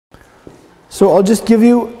So I'll just give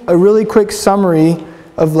you a really quick summary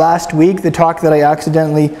of last week, the talk that I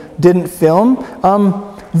accidentally didn't film.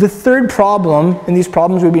 The third problem in these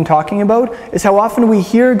problems we've been talking about is how often we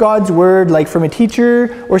hear God's word like from a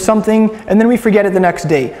teacher or something, and then we forget it the next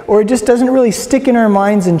day, or it just doesn't really stick in our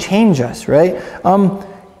minds and change us, right?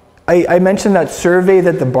 I mentioned that survey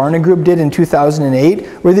that the Barna Group did in 2008,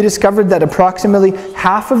 where they discovered that approximately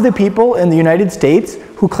half of the people in the United States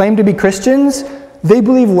who claim to be Christians, they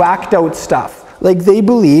believe whacked out stuff. Like they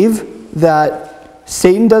believe that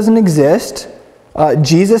Satan doesn't exist,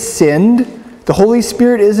 Jesus sinned, the Holy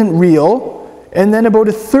Spirit isn't real, and then about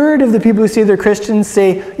a third of the people who say they're Christians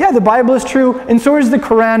say, yeah, the Bible is true, and so is the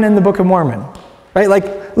Quran and the Book of Mormon. Right? Like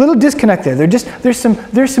a little disconnect there. There's some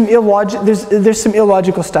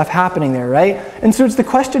illogical stuff happening there, right? And so it's the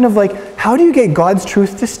question of like, how do you get God's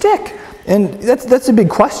truth to stick? And that's a big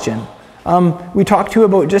question. We talked too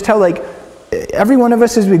about just how like every one of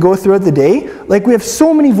us as we go throughout the day, like we have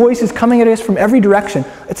so many voices coming at us from every direction.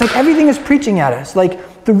 It's like everything is preaching at us.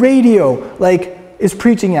 Like the radio like is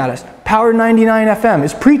preaching at us. Power 99 FM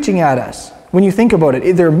is preaching at us. When you think about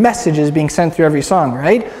it, there are messages being sent through every song,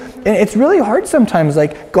 right? And it's really hard sometimes.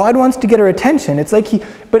 Like God wants to get our attention. It's like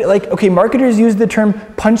okay, marketers use the term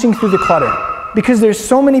punching through the clutter because there's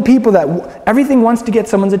so many people that everything wants to get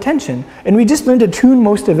someone's attention, and we just learn to tune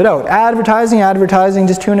most of it out. Advertising,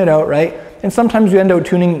 just tune it out, right? And sometimes we end up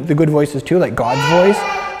tuning the good voices too, like God's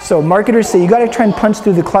voice. So marketers say you got to try and punch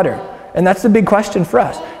through the clutter, and that's the big question for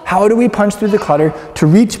us. How do we punch through the clutter to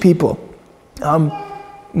reach people?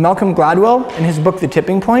 Malcolm Gladwell, in his book The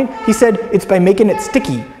Tipping Point, he said it's by making it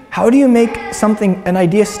sticky. How do you make an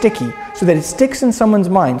idea sticky so that it sticks in someone's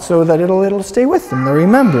mind, so that it'll stay with them, they'll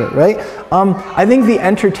remember it, right? I think the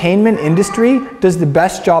entertainment industry does the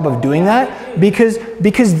best job of doing that because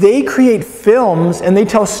they create films and they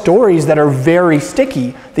tell stories that are very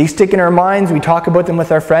sticky. They stick in our minds, we talk about them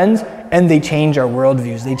with our friends, and they change our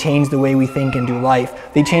worldviews. They change the way we think and do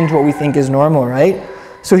life. They change what we think is normal, right?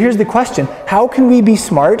 So here's the question. How can we be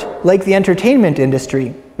smart like the entertainment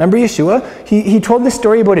industry? Remember Yeshua? He told this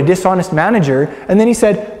story about a dishonest manager, and then he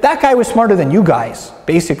said, that guy was smarter than you guys,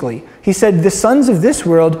 basically. He said, the sons of this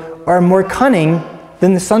world are more cunning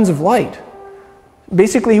than the sons of light.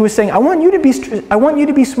 Basically, he was saying, I want you to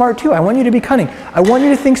be smart too. I want you to be cunning. I want you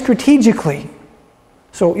to think strategically.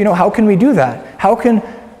 So, how can we do that? How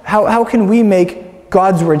can we make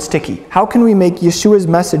God's word sticky? How can we make Yeshua's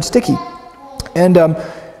message sticky? And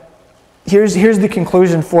here's the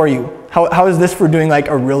conclusion for you. How is this for doing like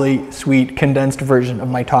a really sweet condensed version of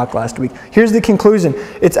my talk last week? Here's the conclusion.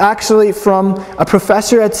 It's actually from a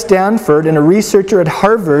professor at Stanford and a researcher at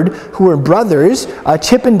Harvard who are brothers,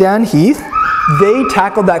 Chip and Dan Heath. They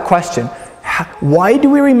tackled that question. Why do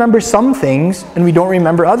we remember some things and we don't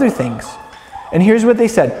remember other things? And here's what they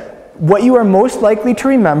said. What you are most likely to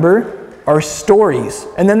remember are stories.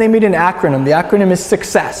 And then they made an acronym. The acronym is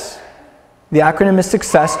SUCCESS. The acronym is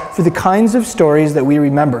SUCCESS for the kinds of stories that we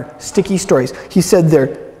remember, sticky stories. He said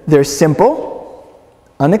they're simple,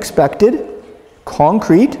 unexpected,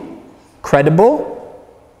 concrete, credible,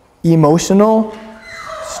 emotional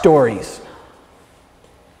stories.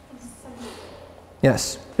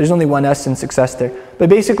 Yes, there's only one S in success there. But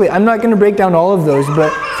basically, I'm not going to break down all of those,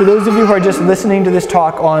 but for those of you who are just listening to this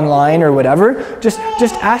talk online or whatever, just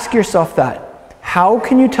ask yourself that. How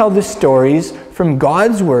can you tell the stories from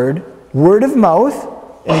God's word of mouth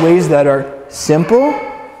in ways that are simple,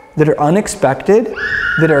 that are unexpected,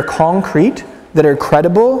 that are concrete, that are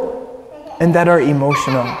credible, and that are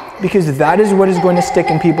emotional? Because that is what is going to stick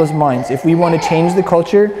in people's minds. If we want to change the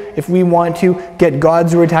culture, if we want to get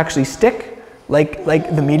God's word to actually stick, like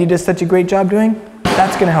the media does such a great job doing,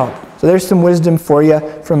 that's going to help. So there's some wisdom for you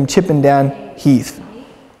from Chip and Dan Heath.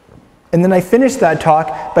 And then I finished that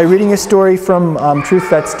talk by reading a story from Truth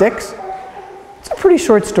That Sticks. It's a pretty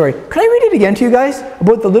short story. Could I read it again to you guys?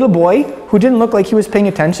 About the little boy who didn't look like he was paying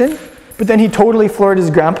attention, but then he totally floored his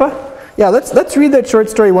grandpa? Yeah, let's read that short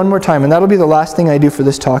story one more time, and that'll be the last thing I do for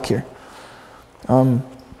this talk here. All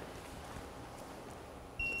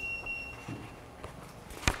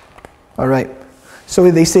right. So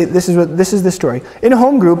they say this is the story. In a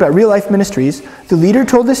home group at Real Life Ministries, the leader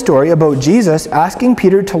told the story about Jesus asking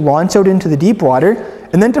Peter to launch out into the deep water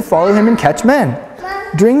and then to follow him and catch men.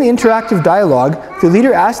 During the interactive dialogue, the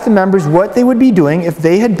leader asked the members what they would be doing if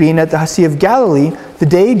they had been at the Sea of Galilee the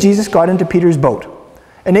day Jesus got into Peter's boat.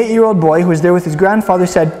 An 8-year-old boy who was there with his grandfather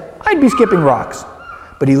said, "I'd be skipping rocks."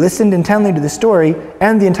 But he listened intently to the story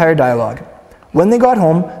and the entire dialogue. When they got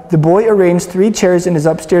home, the boy arranged 3 chairs in his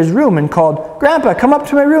upstairs room and called, "Grandpa, come up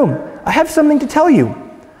to my room. I have something to tell you."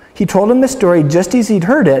 He told him the story just as he'd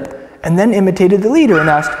heard it, and then imitated the leader and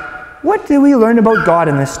asked, what did we learn about God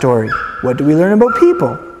in this story? What do we learn about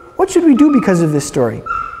people? What should we do because of this story?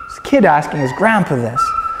 This kid asking his grandpa this.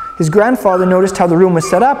 His grandfather noticed how the room was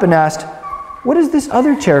set up and asked, what is this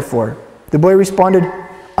other chair for? The boy responded,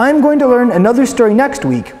 I'm going to learn another story next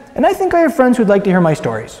week, and I think I have friends who'd like to hear my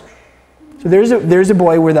stories. So there's a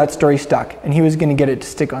boy where that story stuck, and he was going to get it to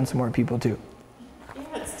stick on some more people too.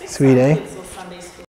 Yeah, it sticks Sweet, on eh? kids.